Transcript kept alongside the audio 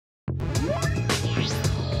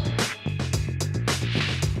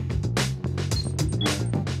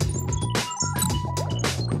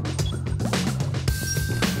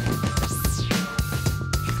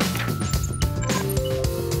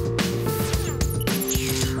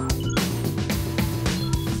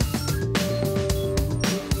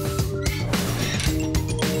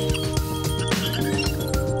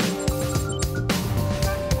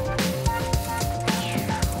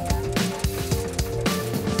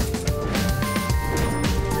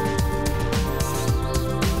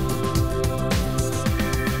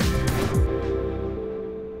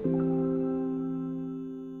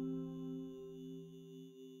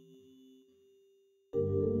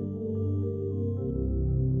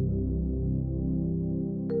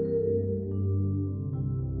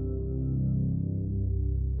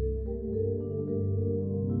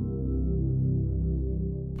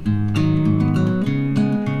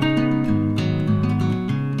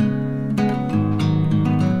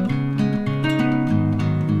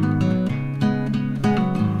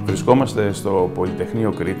Βρισκόμαστε στο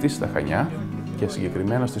Πολυτεχνείο Κρήτης, στα Χανιά και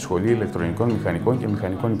συγκεκριμένα στη Σχολή Ηλεκτρονικών Μηχανικών και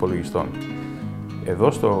Μηχανικών Υπολογιστών.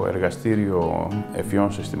 Εδώ στο Εργαστήριο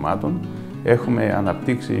Ευφυών Συστημάτων έχουμε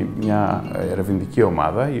αναπτύξει μια ερευνητική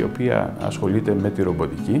ομάδα η οποία ασχολείται με τη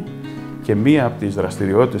ρομποτική και μία από τις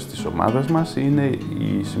δραστηριότητες της ομάδας μας είναι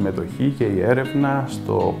η συμμετοχή και η έρευνα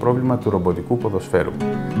στο πρόβλημα του ρομποτικού ποδοσφαίρου.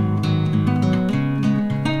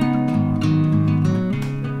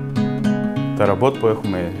 Τα ρομπότ που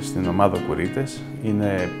έχουμε στην ομάδα Κουρήτες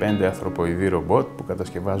είναι 5 ανθρωποειδή ρομπότ που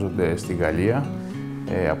κατασκευάζονται στη Γαλλία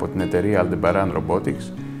από την εταιρεία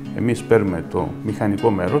Robotics. Εμείς παίρνουμε το μηχανικό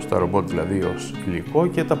μέρος, τα ρομπότ δηλαδή ως υλικό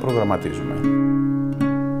και τα προγραμματίζουμε.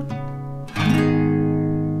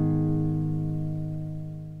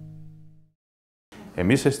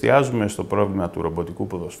 Εμείς εστιάζουμε στο πρόβλημα του ρομποτικού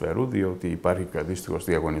ποδοσφαίρου, διότι υπάρχει και αντίστοιχος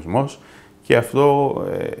διαγωνισμός και αυτό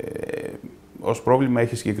ως πρόβλημα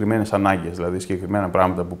έχει συγκεκριμένες ανάγκες, δηλαδή συγκεκριμένα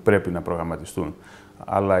πράγματα που πρέπει να προγραμματιστούν.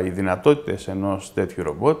 Αλλά οι δυνατότητες ενός τέτοιου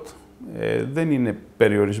ρομπότ δεν είναι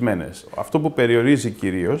περιορισμένες. Αυτό που περιορίζει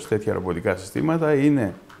κυρίως τέτοια ρομποτικά συστήματα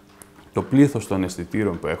είναι το πλήθος των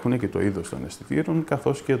αισθητήρων που έχουν και το είδος των αισθητήρων,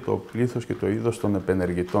 καθώς και το πλήθος και το είδος των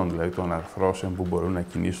επενεργητών, δηλαδή των αρθρώσεων που μπορούν να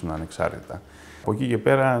κινήσουν ανεξάρτητα. Από εκεί και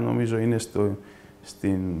πέρα νομίζω είναι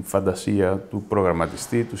στην φαντασία του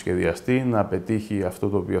προγραμματιστή, του σχεδιαστή, να πετύχει αυτό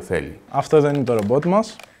το οποίο θέλει. Αυτό δεν είναι το ρομπότ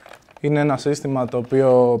μας. Είναι ένα σύστημα το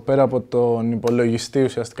οποίο πέρα από τον υπολογιστή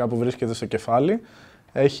ουσιαστικά που βρίσκεται στο κεφάλι,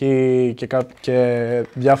 έχει και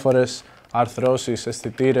διάφορες αρθρώσεις,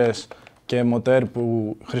 αισθητήρες και μοτέρ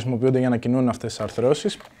που χρησιμοποιούνται για να κινούν αυτές τις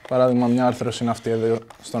αρθρώσεις. Παράδειγμα, μια άρθρωση είναι αυτή εδώ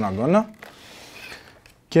στον αγώνα.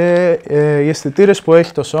 Και οι αισθητήρες που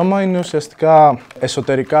έχει το σώμα είναι ουσιαστικά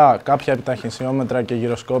εσωτερικά κάποια επιταχυνσιόμετρα και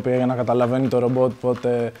γυροσκόπια για να καταλαβαίνει το ρομπότ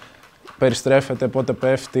πότε περιστρέφεται, πότε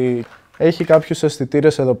πέφτει. Έχει κάποιους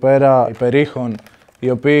αισθητήρες εδώ πέρα υπερήχων, οι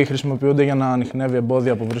οποίοι χρησιμοποιούνται για να ανιχνεύει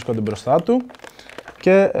εμπόδια που βρίσκονται μπροστά του.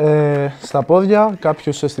 Και στα πόδια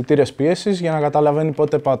κάποιους αισθητήρες πίεσης για να καταλαβαίνει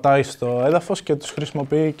πότε πατάει στο έδαφος και τους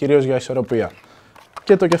χρησιμοποιεί κυρίως για ισορροπία.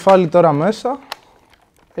 Και το κεφάλι τώρα μέσα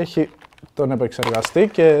έχει τον επεξεργαστή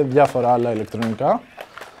και διάφορα άλλα ηλεκτρονικά.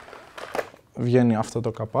 Βγαίνει αυτό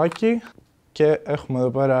το καπάκι και έχουμε εδώ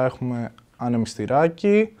πέρα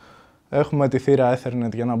ανεμιστηράκι, έχουμε τη θύρα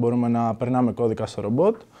Ethernet για να μπορούμε να περνάμε κώδικα στο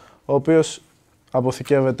ρομπότ, ο οποίος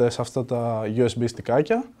αποθηκεύεται σε αυτά τα USB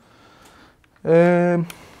στικάκια.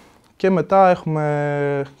 Και μετά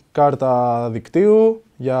έχουμε κάρτα δικτύου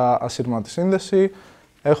για ασύρματη σύνδεση.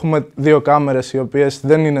 Έχουμε δύο κάμερες οι οποίες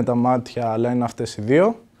δεν είναι τα μάτια αλλά είναι αυτές οι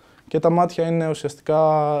δύο. Και τα μάτια είναι ουσιαστικά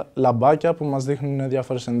λαμπάκια που μας δείχνουν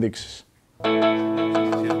διάφορες ενδείξεις.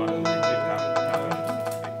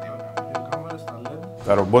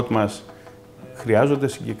 Τα ρομπότ μας χρειάζονται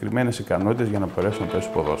συγκεκριμένες ικανότητες για να μπορέσουν να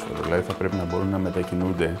παίζουν ποδόσφαιρο. Δηλαδή θα πρέπει να μπορούν να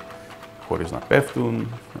μετακινούνται χωρίς να πέφτουν,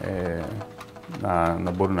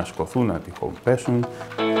 να μπορούν να σηκωθούν, να τυχόν πέσουν.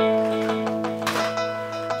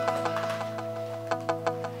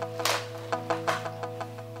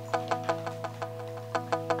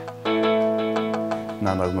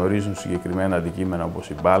 Να αναγνωρίζουν συγκεκριμένα αντικείμενα όπως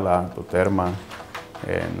η μπάλα, το τέρμα,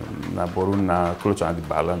 να μπορούν να κλωτσάνε την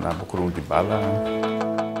μπάλα, να αποκρούν την μπάλα.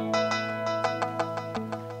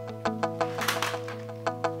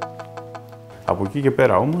 Από εκεί και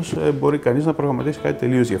πέρα όμως μπορεί κανείς να προγραμματίσει κάτι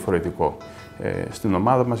τελείως διαφορετικό. Στην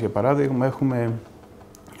ομάδα μας, για παράδειγμα, έχουμε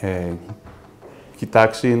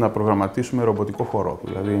κοιτάξει να προγραμματίσουμε ρομποτικό χορό.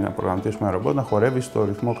 Δηλαδή να προγραμματίσουμε ένα ρομπότ να χορεύει στο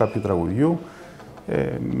ρυθμό κάποιου τραγουδιού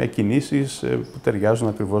με κινήσεις που ταιριάζουν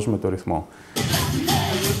ακριβώς με το ρυθμό.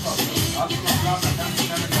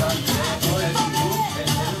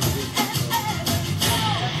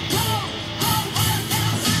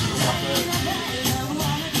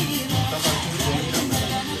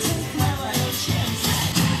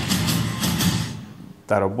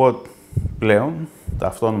 Τα ρομπότ πλέον, τα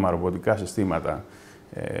αυτόνομα ρομποτικά συστήματα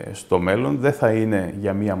στο μέλλον δεν θα είναι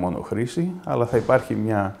για μία μόνο χρήση, αλλά θα υπάρχει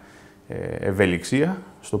μια ευελιξία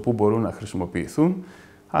στο που μπορούν να χρησιμοποιηθούν,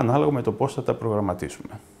 ανάλογα με το πώς θα τα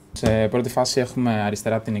προγραμματίσουμε. Σε πρώτη φάση έχουμε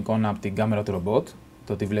αριστερά την εικόνα από την κάμερα του ρομπότ,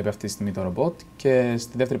 το τι βλέπει αυτή τη στιγμή το ρομπότ, και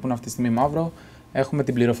στη δεύτερη που είναι αυτή τη στιγμή μαύρο, έχουμε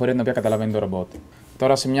την πληροφορία την οποία καταλαβαίνει το ρομπότ.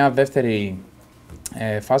 Τώρα σε μια δεύτερη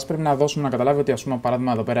φάση πρέπει να δώσουμε να καταλάβει ότι, ας πούμε,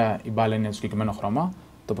 παράδειγμα εδώ πέρα η μπάλα είναι το συγκεκριμένο χρώμα,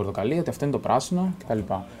 το πορτοκαλί, ότι αυτό είναι το πράσινο κτλ.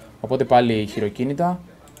 Οπότε πάλι χειροκίνητα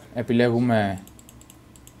επιλέγουμε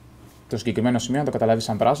το συγκεκριμένο σημείο να το καταλάβει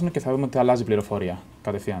σαν πράσινο και θα δούμε ότι αλλάζει πληροφορία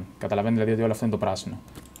κατευθείαν. Καταλαβαίνει δηλαδή ότι όλο αυτό είναι το πράσινο.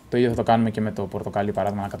 Το ίδιο θα το κάνουμε και με το πορτοκαλί,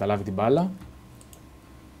 παράδειγμα, να καταλάβει την μπάλα.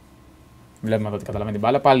 Βλέπουμε εδώ ότι καταλαβαίνει την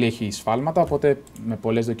μπάλα. Πάλι έχει σφάλματα, οπότε με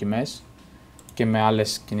πολλές δοκιμές και με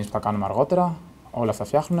άλλες κινήσεις που θα κάνουμε αργότερα, όλα αυτά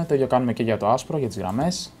φτιάχνουμε. Το ίδιο κάνουμε και για το άσπρο, για τις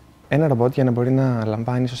γραμμές. Ένα ρομπότ για να μπορεί να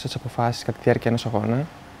λαμβάνει σωστές αποφάσεις κατά τη διάρκεια ενός αγώνα,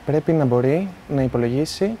 πρέπει να μπορεί να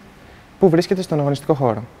υπολογίσει πού βρίσκεται στον αγωνιστικό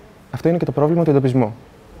χώρο. Αυτό είναι και το πρόβλημα του εντοπισμού.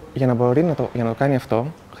 Για να μπορεί να το κάνει αυτό,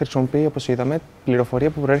 χρησιμοποιεί, όπως είδαμε, πληροφορία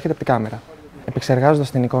που προέρχεται από την κάμερα.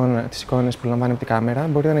 Επεξεργάζοντας τις εικόνες που λαμβάνει από την κάμερα,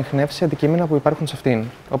 μπορεί να ανιχνεύσει αντικείμενα που υπάρχουν σε αυτήν,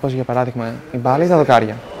 όπως για παράδειγμα η μπάλα ή τα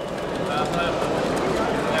δοκάρια.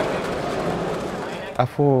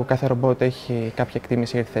 Αφού κάθε ρομπότ έχει κάποια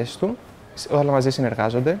εκτίμηση για τη θέση του, όλα μαζί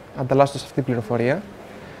συνεργάζονται, ανταλλάσσοντας αυτή την πληροφορία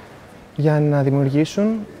για να δημιουργήσουν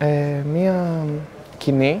μία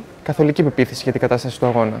κοινή καθολική πεποίθηση για την κατάσταση του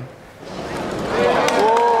αγώνα.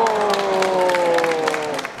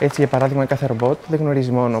 Έτσι, για παράδειγμα, κάθε ρομπότ δεν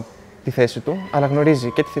γνωρίζει μόνο τη θέση του, αλλά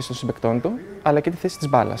γνωρίζει και τη θέση των συμπαικτών του, αλλά και τη θέση της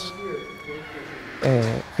μπάλας.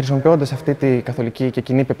 Χρησιμοποιώντας αυτή τη καθολική και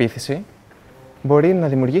κοινή πεποίθηση, μπορεί να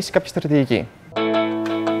δημιουργήσει κάποια στρατηγική.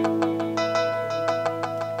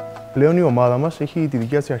 Πλέον η ομάδα μας έχει τη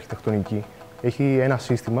δικιά της αρχιτεκτονική. Έχει ένα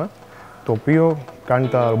σύστημα το οποίο κάνει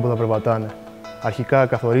τα ρομπότ να περπατάνε. Αρχικά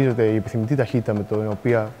καθορίζεται η επιθυμητή ταχύτητα με την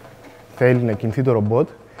οποία θέλει να κινηθεί το ρομπότ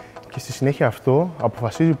και στη συνέχεια αυτό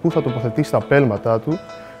αποφασίζει πού θα τοποθετήσει τα πέλματά του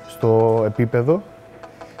στο επίπεδο.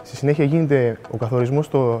 Στη συνέχεια γίνεται ο καθορισμός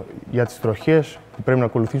για τις τροχές που πρέπει να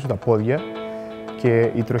ακολουθήσουν τα πόδια και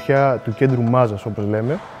η τροχιά του κέντρου μάζας, όπως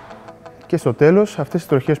λέμε. Και στο τέλος, αυτές οι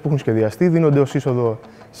τροχές που έχουν σχεδιαστεί δίνονται ως είσοδο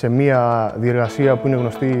σε μια διεργασία που είναι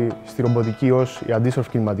γνωστή στη ρομποτική ως η αντίστροφη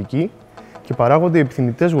κινηματική και παράγονται οι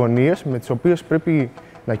επιθυμητές γωνίες με τις οποίες πρέπει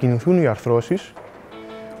να κινηθούν οι αρθρώσεις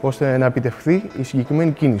ώστε να επιτευχθεί η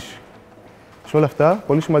συγκεκριμένη κίνηση. Σε όλα αυτά,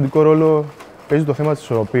 πολύ σημαντικό ρόλο παίζει το θέμα της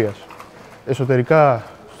ισορροπίας. Εσωτερικά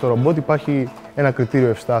στο ρομπότ υπάρχει ένα κριτήριο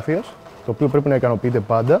ευστάθειας, το οποίο πρέπει να ικανοποιείται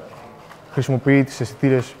πάντα. Χρησιμοποιεί τις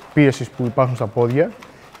αισθητήρες πίεσης που υπάρχουν στα πόδια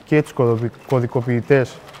και τους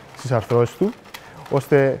κωδικοποιητές στις αρθρώσεις του,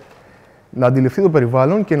 ώστε να αντιληφθεί το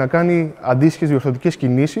περιβάλλον και να κάνει αντίστοιχες διορθωτικές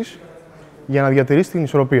κινήσεις για να διατηρήσει την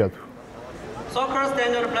ισορροπία του.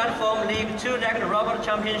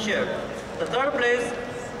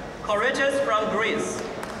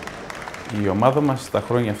 Η ομάδα μας στα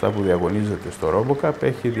χρόνια αυτά που διαγωνίζεται στο Robotic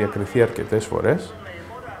έχει διακριθεί αρκετές φορές.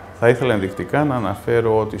 Θα ήθελα ενδεικτικά να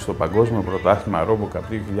αναφέρω ότι στο Παγκόσμιο Πρωτάθλημα Robotic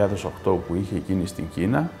 2008 που είχε εκείνη στην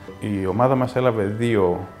Κίνα, η ομάδα μας έλαβε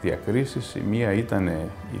 2 διακρίσεις. Η μία ήταν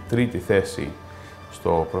η 3η θέση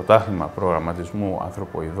στο Πρωτάθλημα Προγραμματισμού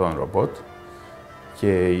Ανθρωποειδών Ρομπότ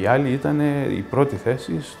και η άλλη ήταν η 1η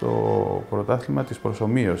θέση στο Πρωτάθλημα της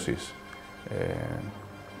Προσομοίωσης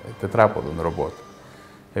τετράποδων ρομπότ.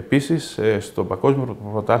 Επίσης, στο Παγκόσμιο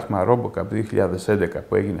Πρωτάθλημα Robotic 2011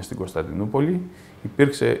 που έγινε στην Κωνσταντινούπολη,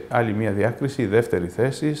 υπήρξε άλλη μία διάκριση, η 2η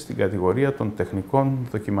θέση στην κατηγορία των τεχνικών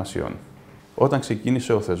δοκιμασιών. Όταν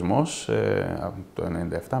ξεκίνησε ο θεσμός, από το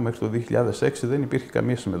 1997 μέχρι το 2006 δεν υπήρχε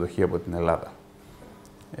καμία συμμετοχή από την Ελλάδα.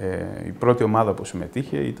 Η πρώτη ομάδα που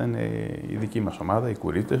συμμετείχε ήταν η δική μας ομάδα, οι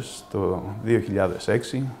Κουρήτες, το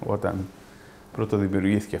 2006, όταν πρώτο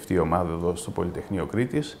δημιουργήθηκε αυτή η ομάδα εδώ στο Πολυτεχνείο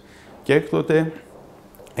Κρήτης και έκτοτε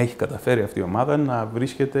έχει καταφέρει αυτή η ομάδα να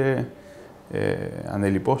βρίσκεται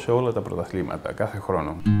ανελιπώς σε όλα τα πρωταθλήματα, κάθε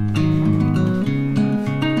χρόνο.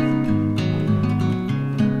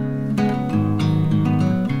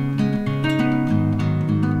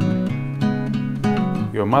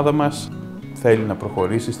 Η ομάδα μας θέλει να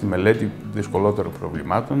προχωρήσει στη μελέτη δυσκολότερων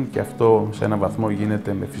προβλημάτων και αυτό σε έναν βαθμό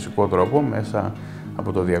γίνεται με φυσικό τρόπο μέσα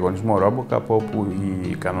από το διαγωνισμό Robotic, όπου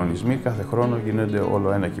οι κανονισμοί κάθε χρόνο γίνονται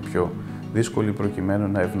όλο ένα και πιο δύσκολοι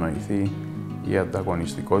προκειμένου να ευνοηθεί η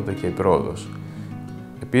ανταγωνιστικότητα και η πρόοδος.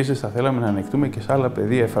 Επίσης, θα θέλαμε να ανοιχτούμε και σε άλλα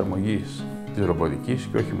πεδία εφαρμογής της ρομποτικής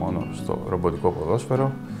και όχι μόνο στο ρομποτικό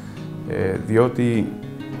ποδόσφαιρο, διότι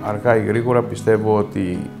αργά ή γρήγορα πιστεύω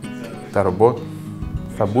ότι τα ρομπότ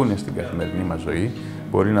θα μπουν στην καθημερινή μας ζωή.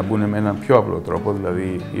 Μπορεί να μπουν με έναν πιο απλό τρόπο,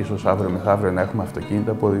 δηλαδή ίσως αύριο μεθαύριο να έχουμε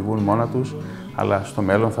αυτοκίνητα που οδηγούν μόνα τους, αλλά στο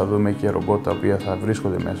μέλλον θα δούμε και ρομπότ τα οποία θα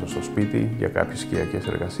βρίσκονται μέσα στο σπίτι για κάποιες οικιακές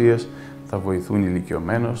εργασίες, θα βοηθούν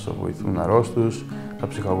ηλικιωμένους, θα βοηθούν αρρώστους, θα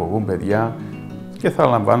ψυχαγωγούν παιδιά και θα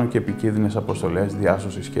λαμβάνουν και επικίνδυνες αποστολές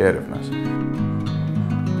διάσωσης και έρευνας.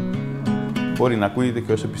 Μπορεί να ακούγεται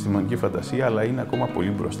και ως επιστημονική φαντασία, αλλά είναι ακόμα πολύ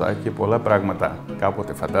μπροστά και πολλά πράγματα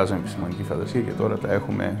κάποτε φαντάζαμε επιστημονική φαντασία και τώρα τα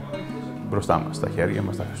έχουμε μπροστά μας, στα χέρια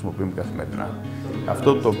μας, τα χρησιμοποιούμε καθημερινά.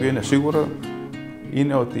 Αυτό το οποίο είναι σίγουρο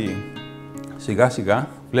είναι ότι σιγά σιγά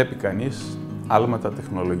βλέπει κανείς άλματα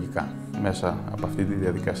τεχνολογικά μέσα από αυτή τη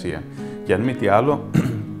διαδικασία. Και αν μη τι άλλο,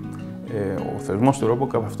 ο θεσμός του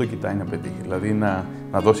Robotic αυτό κοιτάει να πετύχει, δηλαδή να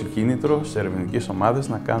δώσει κίνητρο στις ερευνητικές ομάδες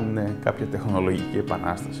να κάνουν κάποια τεχνολογική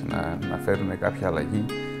επανάσταση, να φέρουν κάποια αλλαγή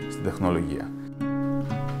στην τεχνολογία.